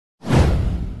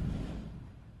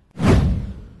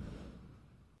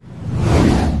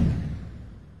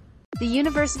The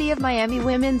University of Miami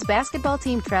women's basketball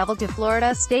team traveled to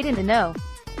Florida State in the No.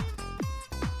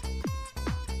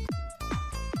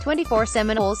 24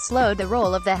 Seminoles slowed the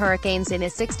roll of the Hurricanes in a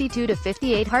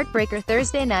 62-58 heartbreaker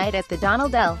Thursday night at the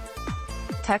Donald L.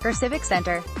 Tucker Civic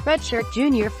Center. Redshirt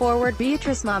junior forward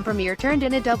Beatrice Mompremier turned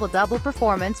in a double-double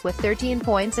performance with 13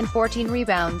 points and 14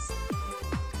 rebounds.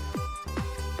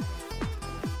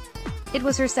 It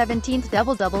was her 17th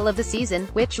double-double of the season,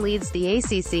 which leads the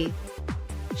ACC.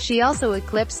 She also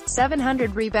eclipsed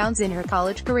 700 rebounds in her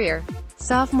college career.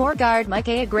 Sophomore guard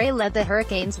Mykea Gray led the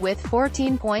Hurricanes with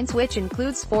 14 points, which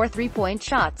includes 4 three-point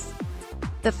shots.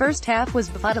 The first half was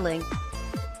befuddling.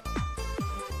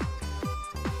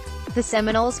 The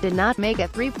Seminoles did not make a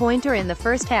three-pointer in the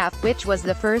first half, which was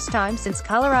the first time since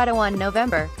Colorado on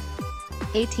November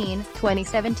 18,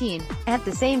 2017. At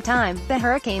the same time, the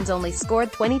Hurricanes only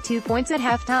scored 22 points at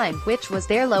halftime, which was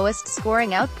their lowest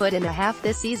scoring output in a half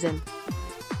this season.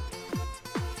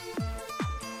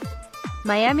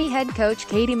 Miami head coach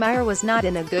Katie Meyer was not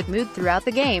in a good mood throughout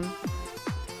the game.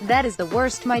 "That is the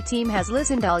worst my team has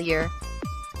listened all year.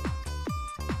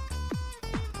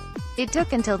 It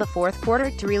took until the fourth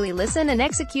quarter to really listen and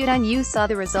execute, and you saw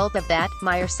the result of that,"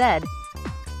 Meyer said.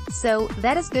 "So,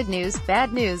 that is good news,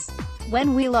 bad news.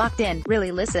 When we locked in,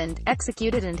 really listened,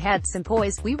 executed and had some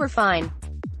poise, we were fine.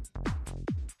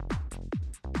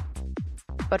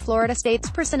 But Florida State's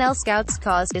personnel scouts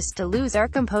caused us to lose our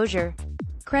composure."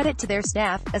 Credit to their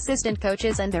staff, assistant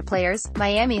coaches and their players.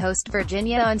 Miami host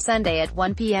Virginia on Sunday at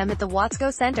 1 p.m. at the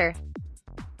Civic Center.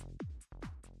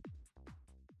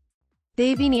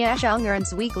 Davina Ashong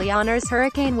earns weekly honors.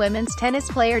 Hurricane women's tennis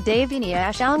player Davina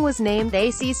Ashong was named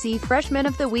ACC Freshman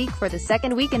of the Week for the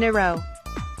second week in a row.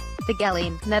 The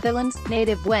Geleen, Netherlands,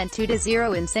 native went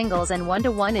 2-0 in singles and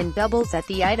 1-1 in doubles at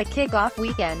the IDA kickoff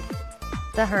weekend.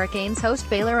 The Hurricanes host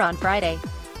Baylor on Friday.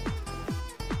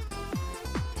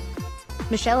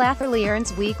 Michelle Atherley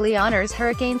earns weekly honors.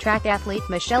 Hurricane track athlete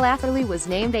Michelle Atherley was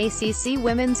named ACC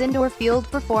Women's Indoor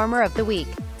Field Performer of the Week.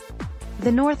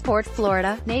 The North Port,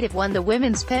 Florida, native won the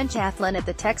women's pentathlon at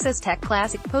the Texas Tech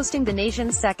Classic, posting the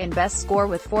nation's second-best score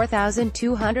with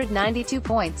 4,292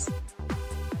 points.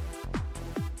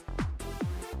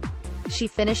 She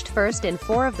finished first in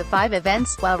 4 of the 5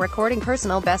 events, while recording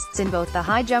personal bests in both the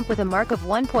high jump with a mark of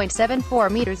 1.74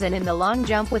 meters and in the long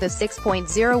jump with a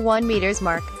 6.01 meters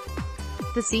mark.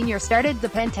 The senior started the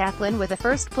pentathlon with a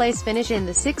first-place finish in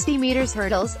the 60 meters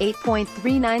hurdles,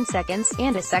 8.39 seconds,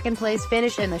 and a second-place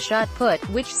finish in the shot put,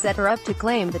 which set her up to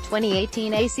claim the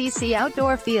 2018 ACC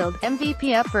Outdoor Field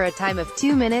MVP up for a time of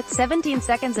 2 minutes 17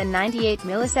 seconds and 98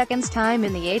 milliseconds time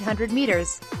in the 800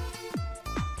 meters.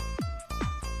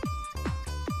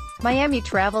 Miami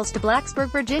travels to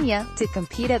Blacksburg, Virginia, to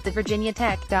compete at the Virginia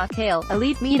Tech Hale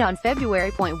Elite Meet on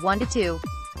February 1-2.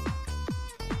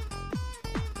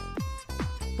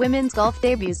 Women's golf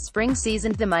debuts spring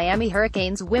season. The Miami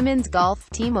Hurricanes women's golf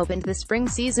team opened the spring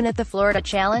season at the Florida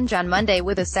Challenge on Monday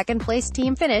with a second-place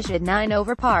team finish at 9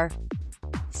 over par.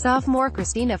 Sophomore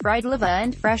Christina Friedlova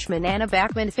and freshman Anna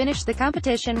Backman finished the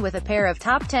competition with a pair of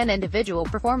top 10 individual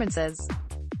performances.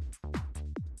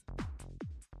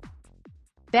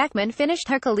 Backman finished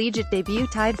her collegiate debut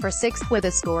tied for 6th with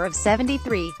a score of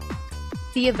 73.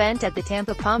 The event at the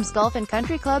Tampa Palms Golf and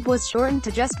Country Club was shortened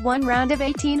to just one round of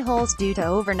 18 holes due to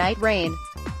overnight rain.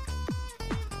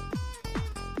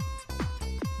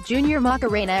 Junior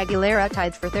Macarena Aguilera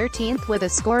tied for 13th with a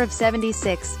score of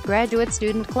 76. Graduate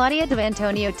student Claudia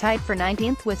D'Antonio tied for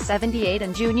 19th with 78,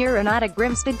 and junior Renata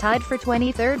Grimstad tied for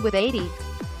 23rd with 80.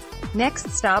 Next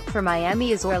stop for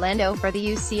Miami is Orlando for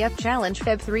the UCF Challenge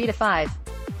Feb 3-5.